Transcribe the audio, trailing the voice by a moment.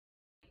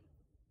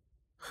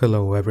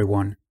Hello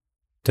everyone.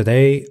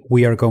 Today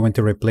we are going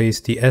to replace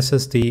the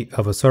SSD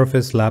of a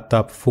Surface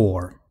Laptop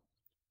 4.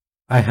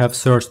 I have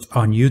searched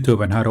on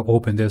YouTube on how to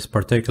open this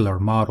particular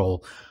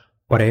model,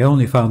 but I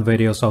only found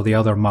videos of the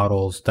other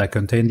models that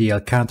contain the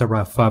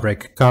Alcantara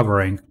fabric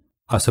covering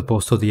as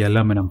opposed to the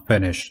aluminum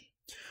finish.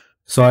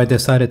 So I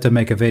decided to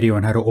make a video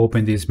on how to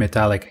open these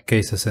metallic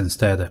cases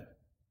instead.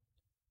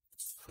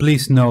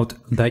 Please note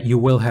that you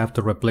will have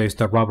to replace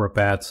the rubber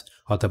pads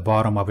at the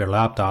bottom of your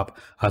laptop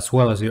as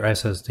well as your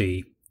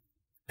SSD.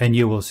 And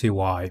you will see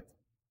why.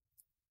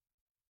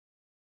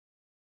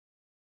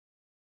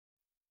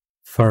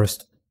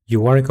 First,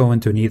 you are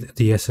going to need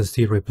the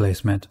SSD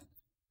replacement.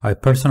 I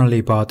personally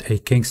bought a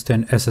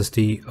Kingston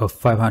SSD of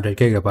 500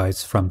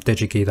 GB from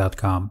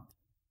digikey.com.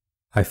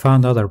 I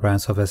found other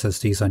brands of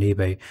SSDs on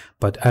eBay,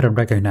 but I don't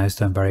recognize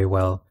them very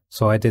well,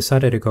 so I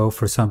decided to go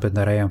for something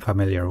that I am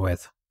familiar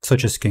with,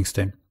 such as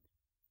Kingston.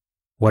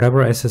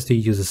 Whatever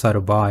SSD you decide to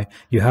buy,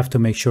 you have to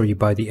make sure you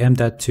buy the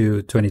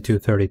M.2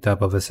 2230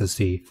 type of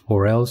SSD,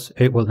 or else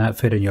it will not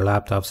fit in your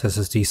laptop's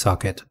SSD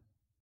socket.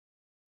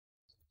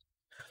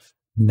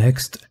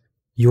 Next,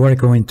 you are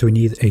going to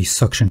need a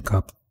suction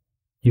cup.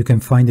 You can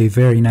find a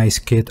very nice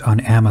kit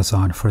on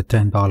Amazon for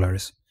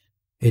 $10.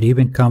 It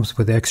even comes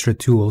with extra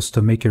tools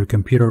to make your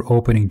computer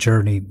opening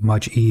journey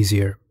much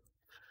easier.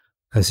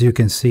 As you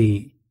can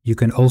see, you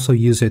can also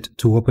use it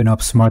to open up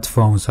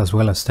smartphones as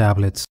well as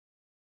tablets.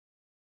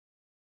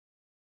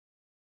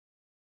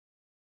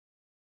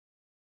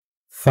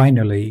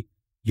 Finally,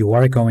 you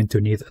are going to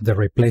need the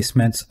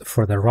replacements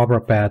for the rubber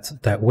pads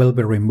that will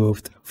be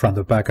removed from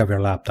the back of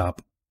your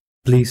laptop.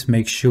 Please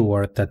make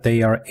sure that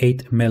they are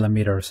 8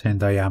 mm in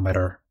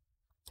diameter.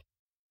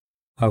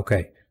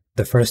 Okay,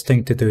 the first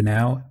thing to do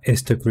now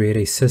is to create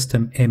a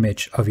system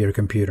image of your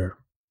computer.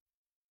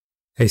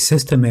 A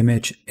system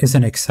image is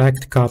an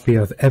exact copy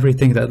of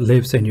everything that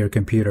lives in your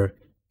computer,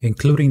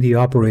 including the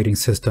operating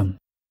system.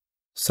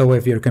 So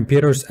if your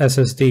computer's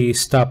SSD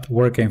stopped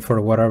working for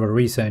whatever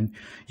reason,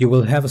 you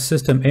will have a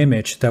system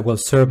image that will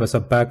serve as a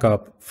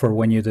backup for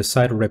when you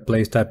decide to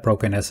replace that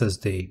broken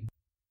SSD.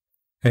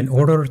 In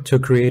order to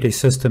create a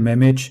system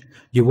image,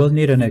 you will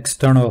need an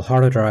external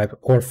hard drive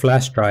or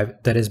flash drive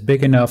that is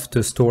big enough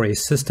to store a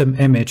system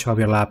image of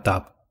your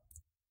laptop.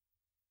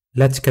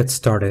 Let's get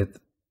started.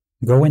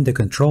 Go in the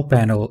Control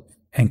panel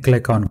and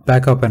click on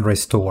Backup and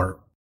Restore.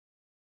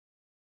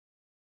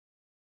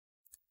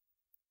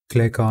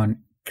 Click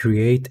on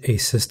Create a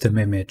system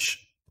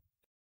image.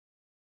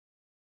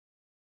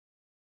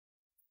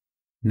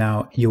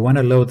 Now you want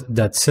to load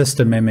that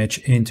system image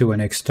into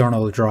an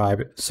external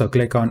drive, so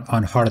click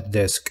on hard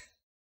disk.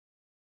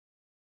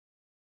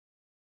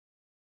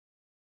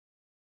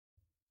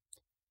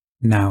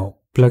 Now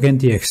plug in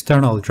the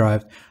external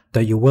drive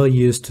that you will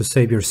use to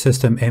save your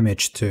system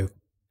image to.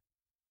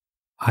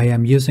 I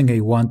am using a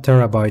 1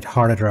 TB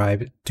hard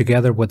drive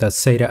together with a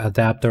SATA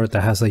adapter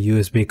that has a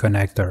USB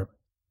connector.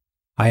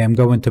 I am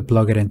going to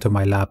plug it into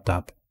my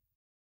laptop.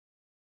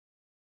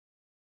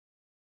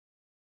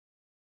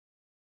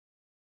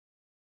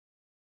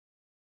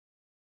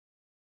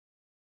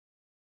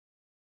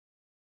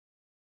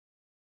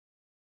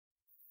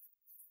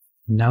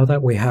 Now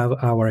that we have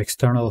our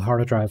external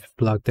hard drive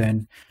plugged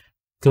in,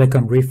 click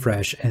on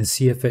Refresh and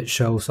see if it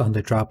shows on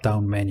the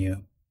drop-down menu.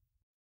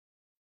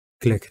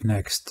 Click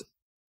Next.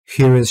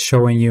 Here is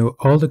showing you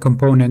all the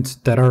components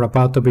that are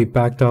about to be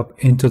backed up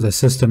into the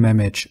system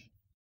image.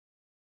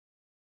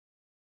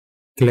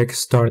 Click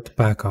Start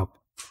Backup.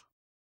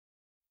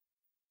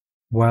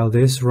 While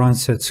this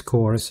runs its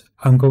course,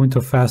 I'm going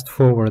to fast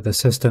forward the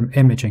system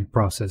imaging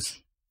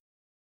process.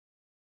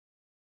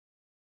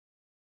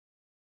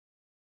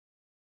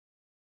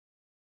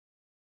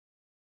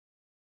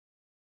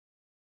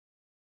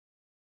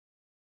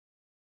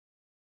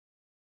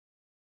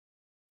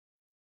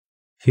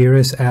 Here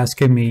is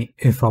asking me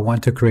if I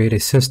want to create a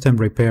system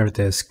repair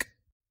disk.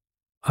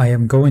 I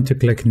am going to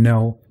click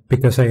No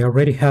because I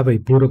already have a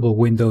bootable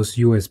Windows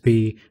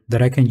USB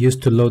that I can use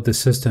to load the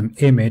system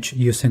image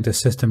using the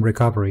System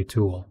Recovery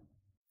tool.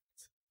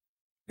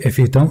 If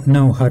you don't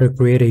know how to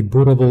create a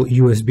bootable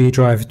USB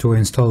drive to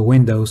install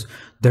Windows,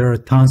 there are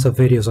tons of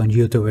videos on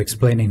YouTube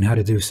explaining how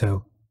to do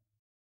so.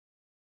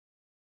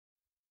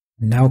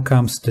 Now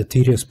comes the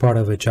tedious part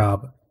of the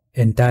job,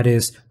 and that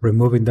is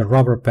removing the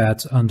rubber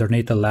pads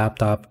underneath the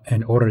laptop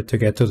in order to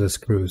get to the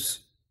screws.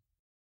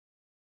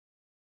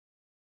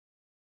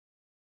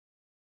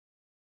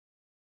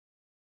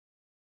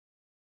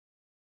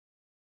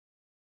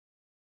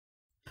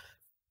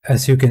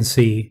 As you can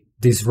see,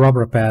 these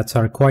rubber pads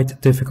are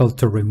quite difficult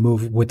to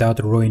remove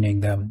without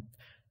ruining them.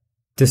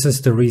 This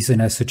is the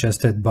reason I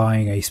suggested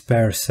buying a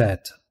spare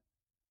set.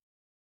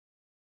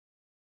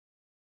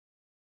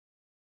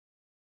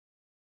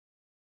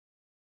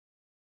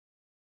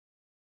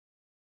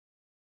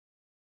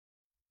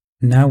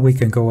 Now we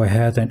can go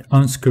ahead and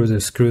unscrew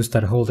the screws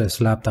that hold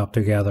this laptop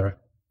together.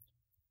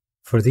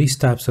 For these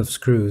types of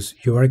screws,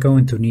 you are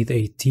going to need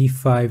a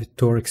T5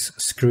 Torx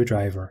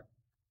screwdriver.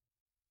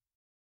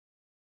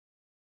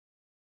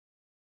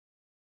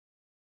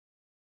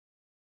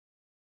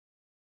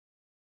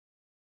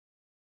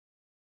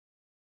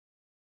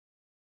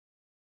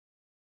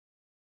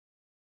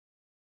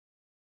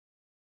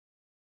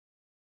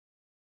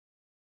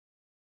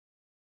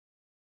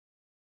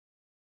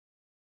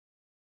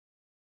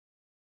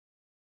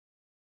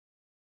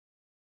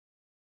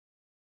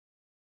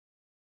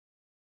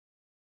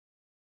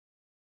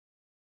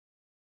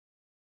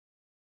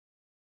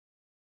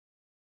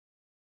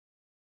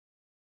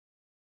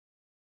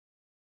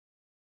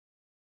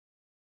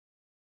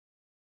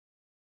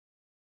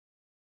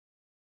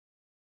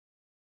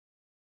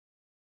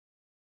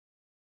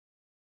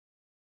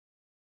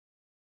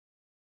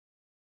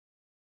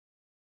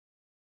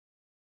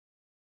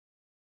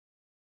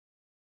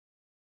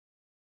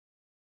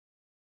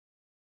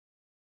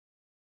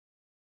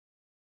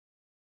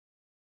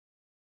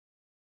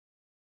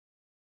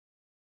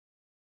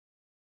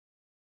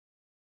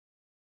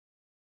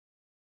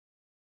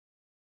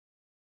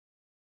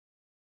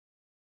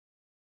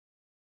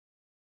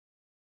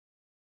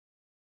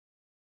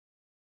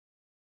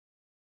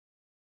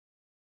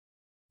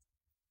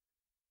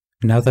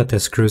 Now that the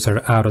screws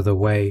are out of the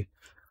way,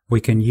 we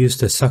can use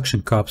the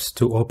suction cups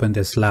to open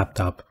this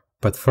laptop,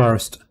 but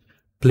first,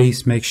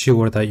 please make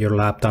sure that your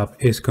laptop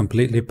is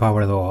completely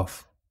powered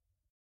off.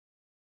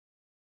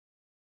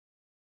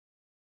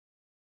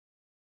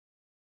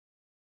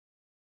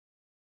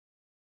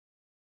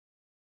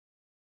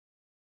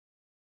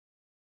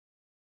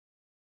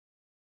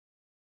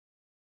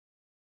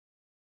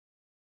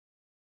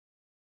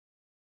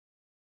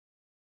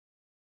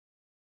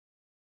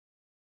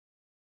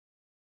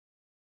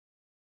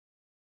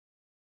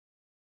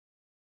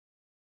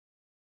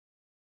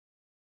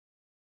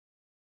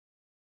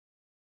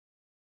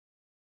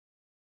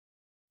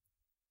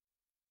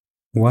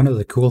 One of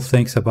the cool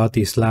things about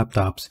these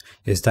laptops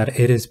is that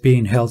it is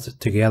being held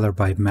together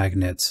by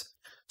magnets,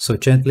 so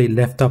gently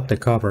lift up the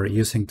cover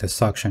using the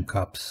suction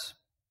cups.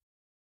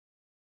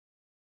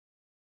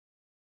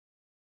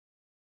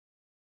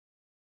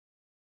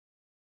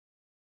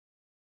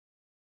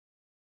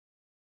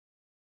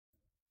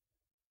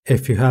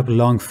 If you have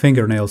long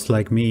fingernails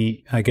like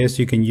me, I guess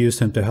you can use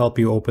them to help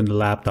you open the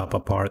laptop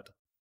apart.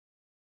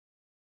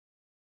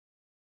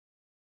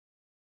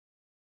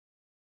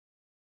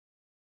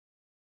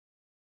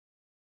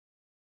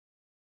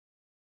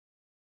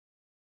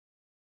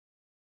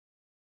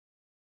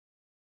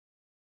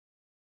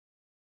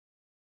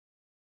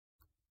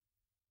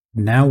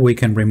 Now we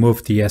can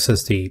remove the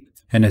SSD,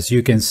 and as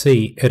you can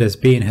see, it is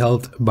being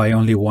held by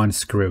only one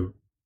screw.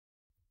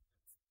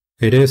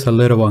 It is a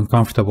little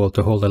uncomfortable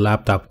to hold a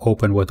laptop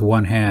open with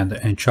one hand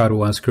and try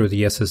to unscrew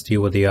the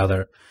SSD with the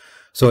other,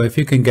 so if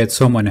you can get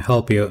someone to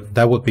help you,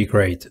 that would be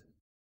great.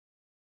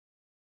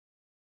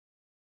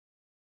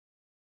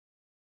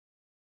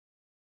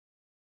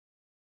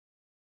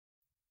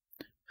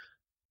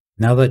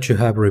 Now that you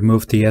have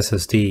removed the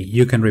SSD,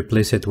 you can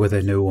replace it with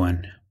a new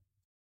one.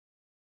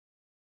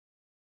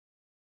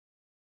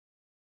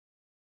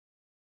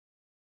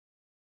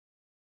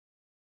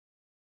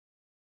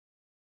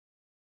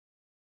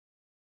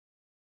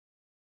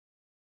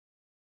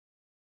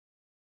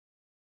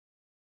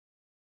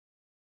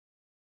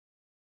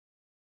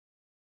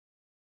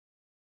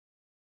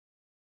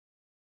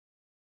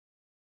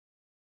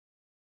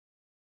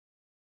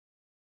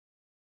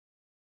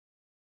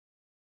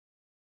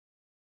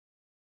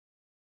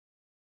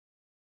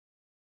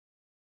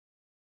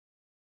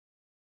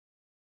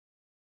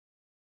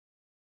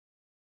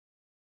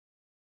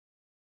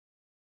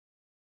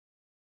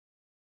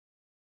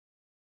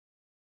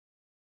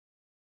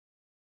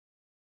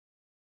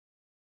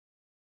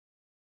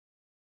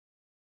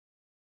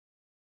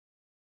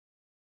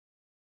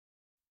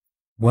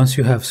 Once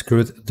you have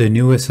screwed the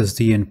new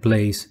SSD in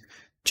place,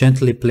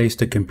 gently place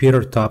the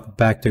computer top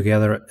back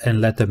together and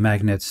let the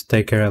magnets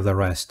take care of the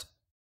rest.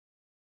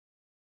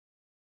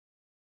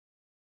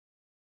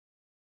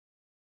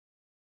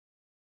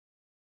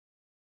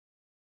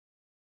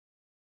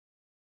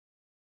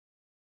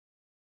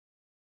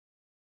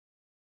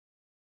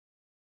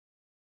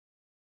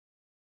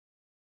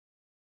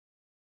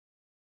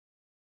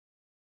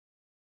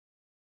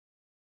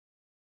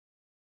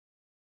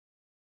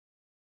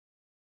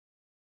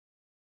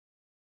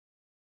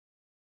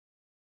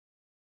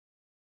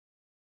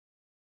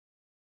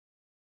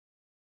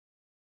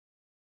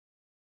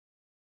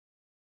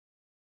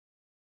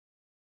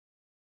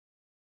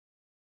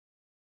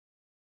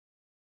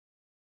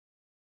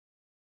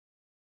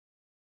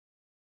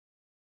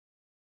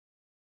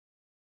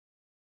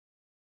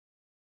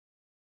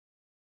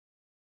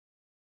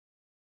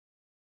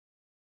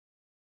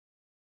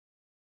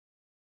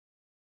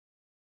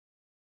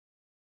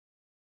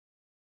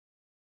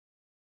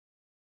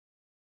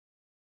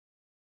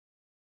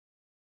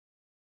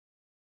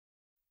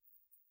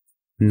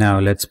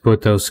 Now let's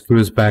put those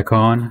screws back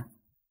on.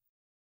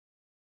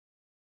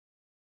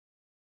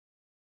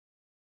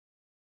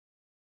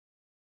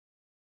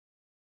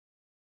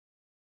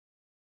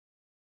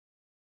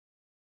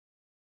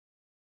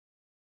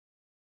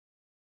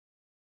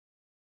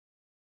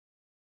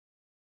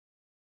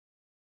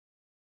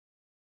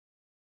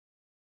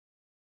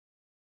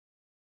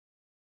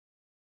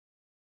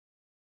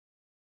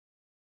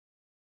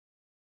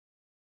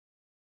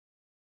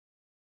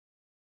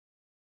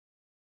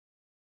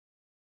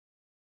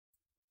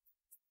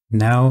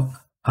 Now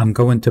I'm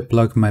going to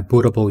plug my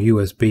bootable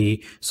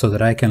USB so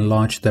that I can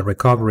launch the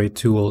recovery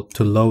tool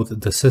to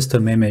load the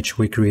system image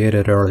we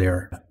created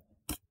earlier.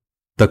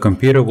 The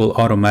computer will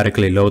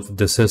automatically load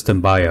the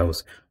system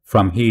BIOS.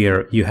 From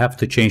here, you have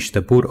to change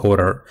the boot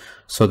order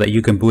so that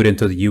you can boot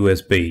into the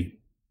USB.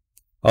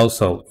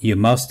 Also, you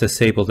must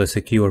disable the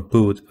secure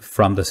boot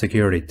from the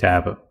security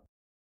tab.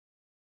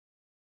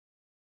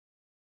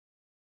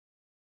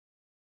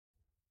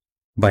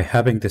 By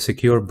having the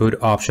secure boot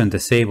option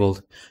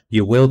disabled,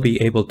 you will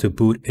be able to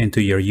boot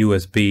into your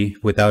USB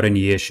without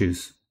any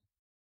issues.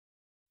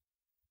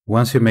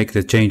 Once you make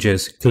the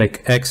changes,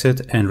 click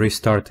Exit and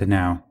restart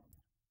now.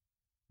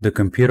 The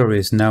computer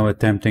is now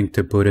attempting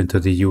to boot into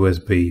the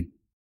USB.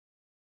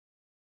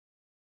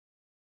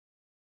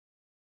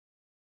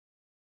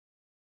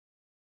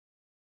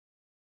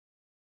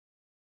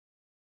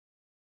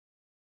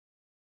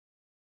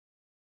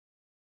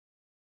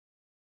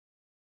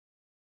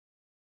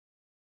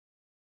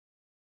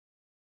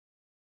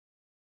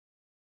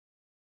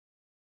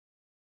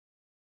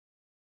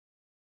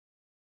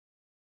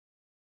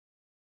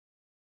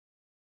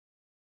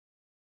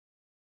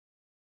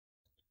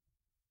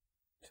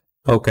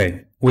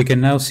 Okay, we can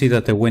now see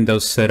that the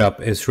Windows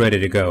setup is ready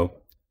to go.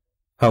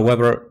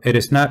 However, it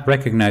is not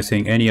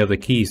recognizing any of the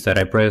keys that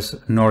I press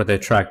nor the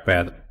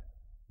trackpad.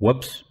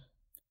 Whoops.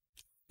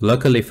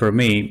 Luckily for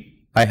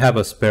me, I have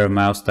a spare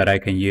mouse that I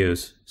can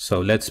use, so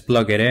let's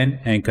plug it in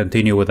and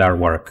continue with our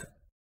work.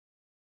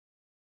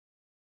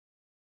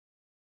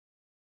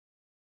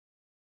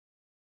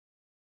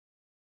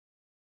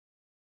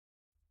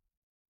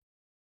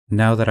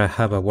 Now that I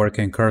have a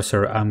working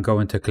cursor, I'm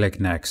going to click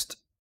Next.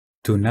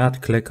 Do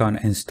not click on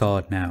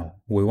Install now.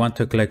 We want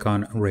to click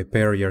on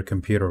Repair your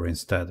computer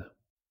instead.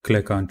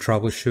 Click on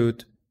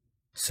Troubleshoot,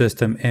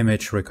 System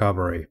Image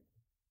Recovery.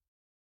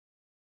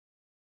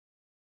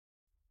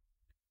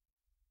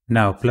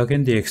 Now plug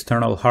in the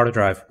external hard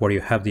drive where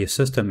you have the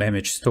system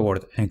image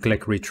stored and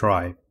click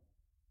Retry.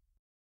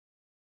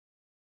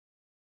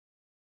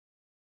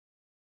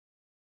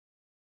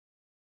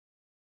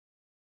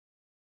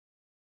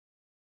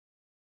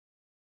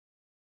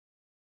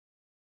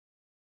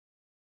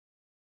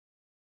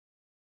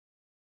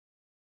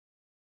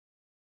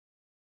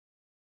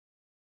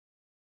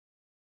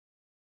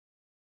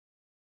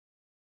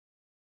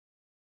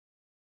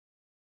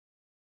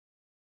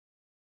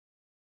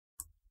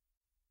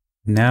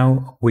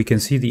 Now we can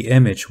see the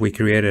image we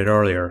created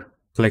earlier.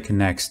 Click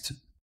Next.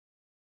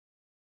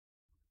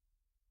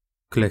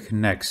 Click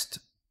Next.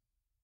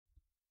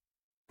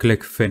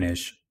 Click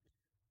Finish.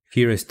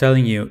 Here is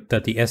telling you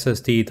that the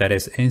SSD that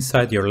is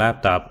inside your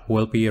laptop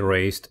will be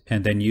erased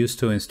and then used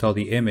to install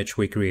the image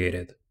we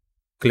created.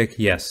 Click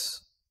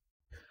Yes.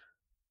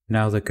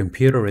 Now the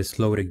computer is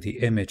loading the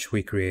image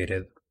we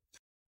created.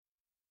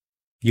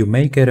 You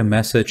may get a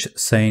message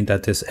saying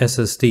that this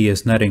SSD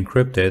is not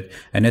encrypted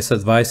and is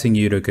advising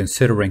you to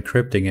consider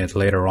encrypting it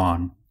later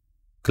on.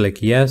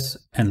 Click Yes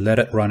and let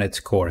it run its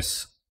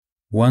course.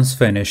 Once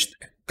finished,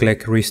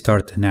 click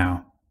Restart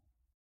Now.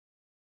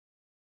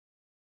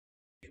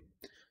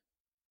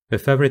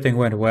 If everything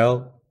went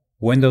well,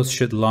 Windows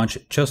should launch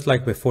just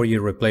like before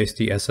you replaced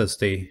the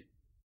SSD.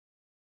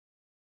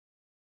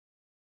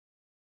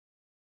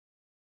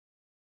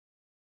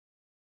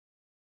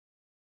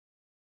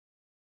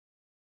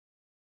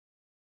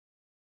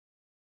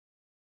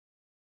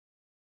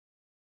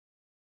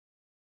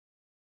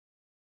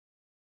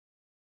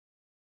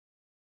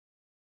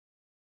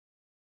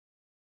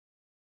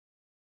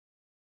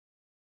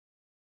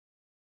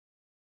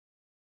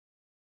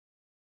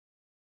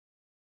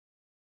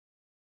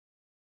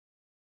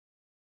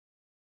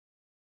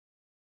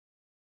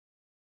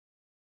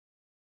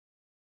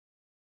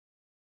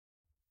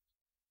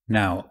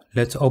 Now,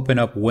 let's open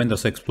up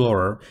Windows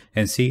Explorer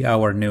and see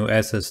our new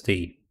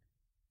SSD.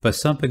 But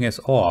something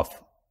is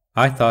off.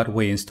 I thought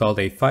we installed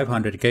a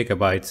 500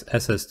 GB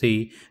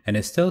SSD and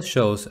it still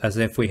shows as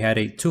if we had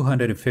a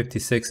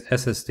 256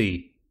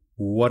 SSD.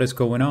 What is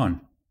going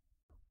on?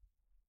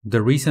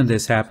 The reason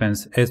this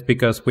happens is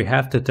because we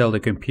have to tell the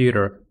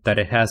computer that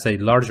it has a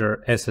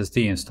larger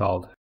SSD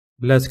installed.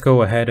 Let's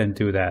go ahead and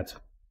do that.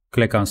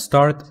 Click on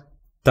Start,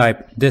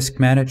 type Disk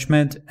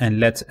Management, and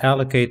let's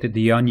allocate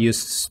the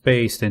unused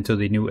space into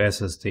the new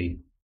SSD.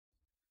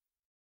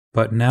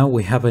 But now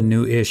we have a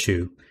new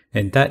issue,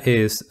 and that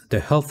is the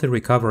healthy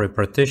recovery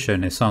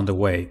partition is on the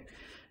way.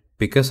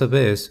 Because of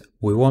this,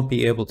 we won't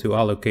be able to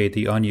allocate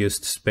the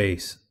unused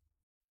space.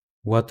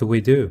 What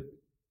do?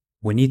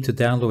 We need to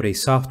download a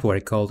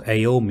software called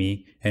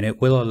AOMI, and it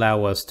will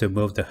allow us to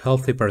move the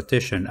healthy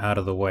partition out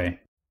of the way.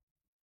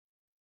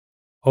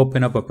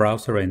 Open up a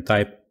browser and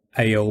type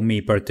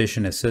AOMI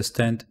Partition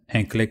Assistant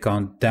and click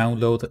on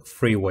Download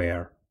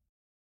Freeware.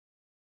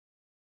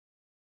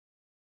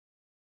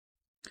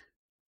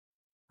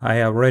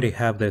 I already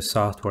have this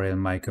software in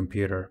my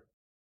computer.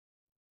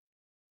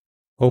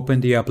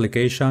 Open the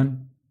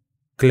application,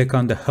 click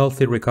on the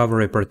healthy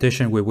recovery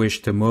partition we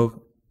wish to move,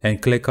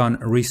 and click on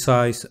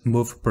Resize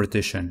Move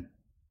Partition.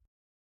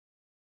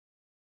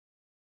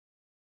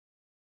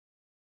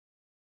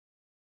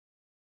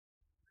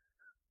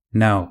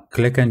 Now,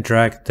 click and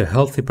drag the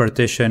healthy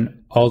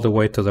partition all the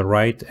way to the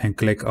right and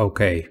click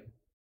OK.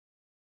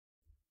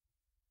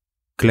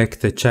 Click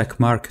the check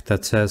mark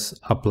that says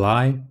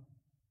Apply,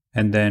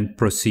 and then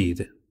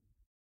Proceed.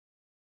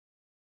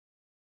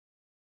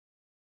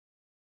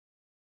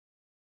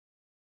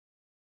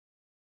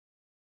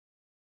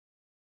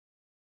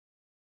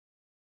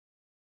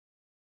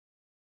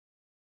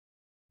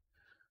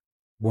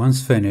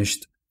 Once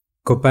finished,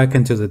 go back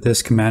into the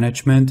disk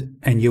management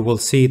and you will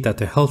see that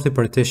the healthy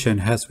partition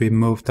has been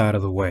moved out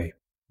of the way.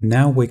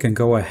 Now we can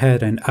go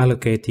ahead and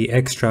allocate the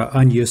extra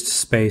unused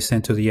space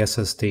into the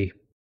SSD.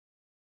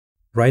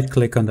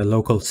 Right-click on the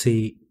local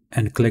C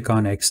and click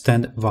on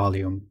Extend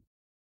Volume.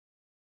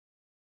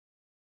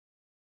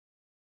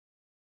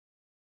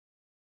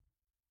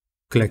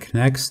 Click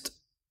Next,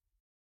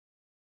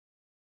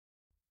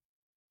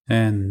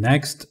 and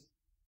Next,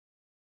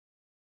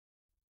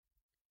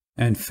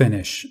 and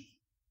Finish.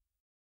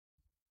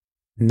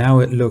 Now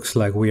it looks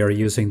like we are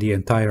using the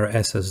entire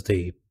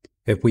SSD.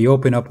 If we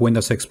open up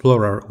Windows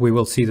Explorer, we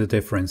will see the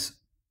difference.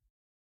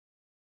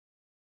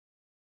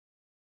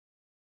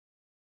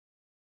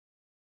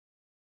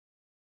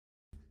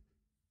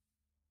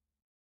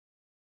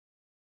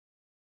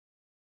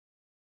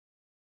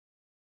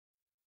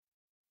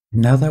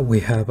 Now that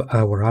we have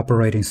our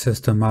operating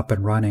system up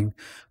and running,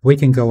 we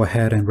can go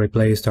ahead and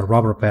replace the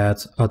rubber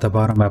pads at the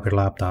bottom of your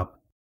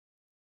laptop.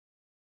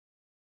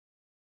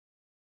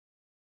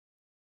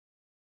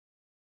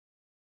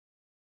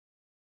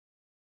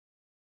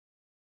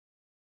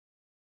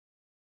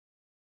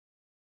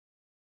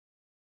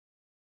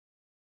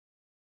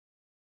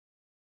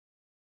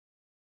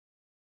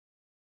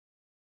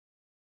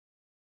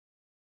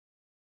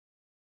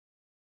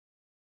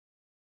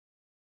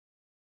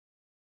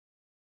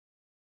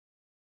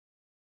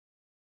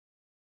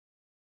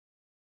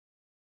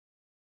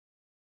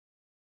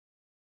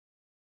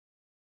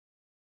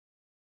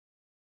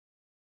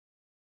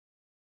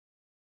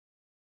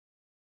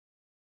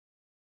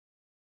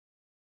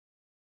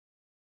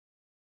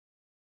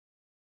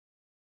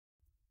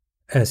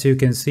 As you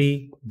can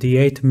see, the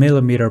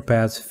 8mm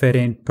pads fit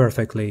in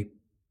perfectly.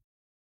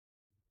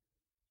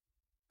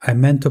 I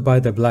meant to buy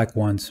the black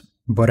ones,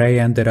 but I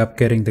ended up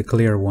getting the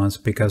clear ones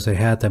because they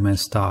had them in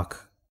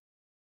stock.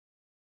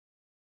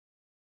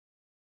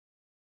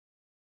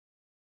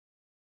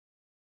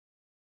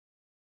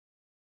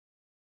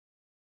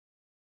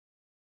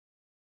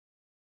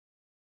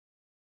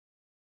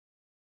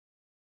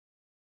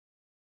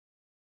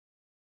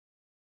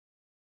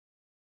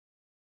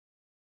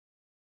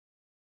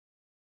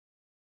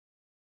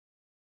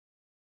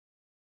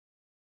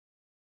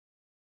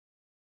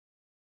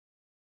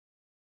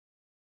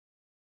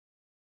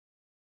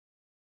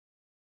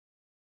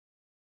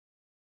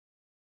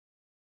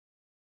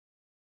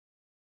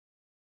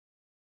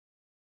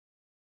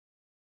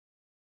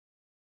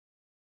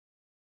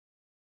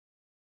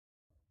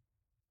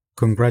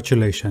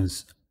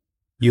 Congratulations!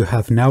 You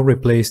have now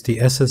replaced the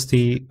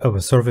SSD of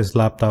a Surface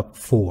Laptop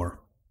 4.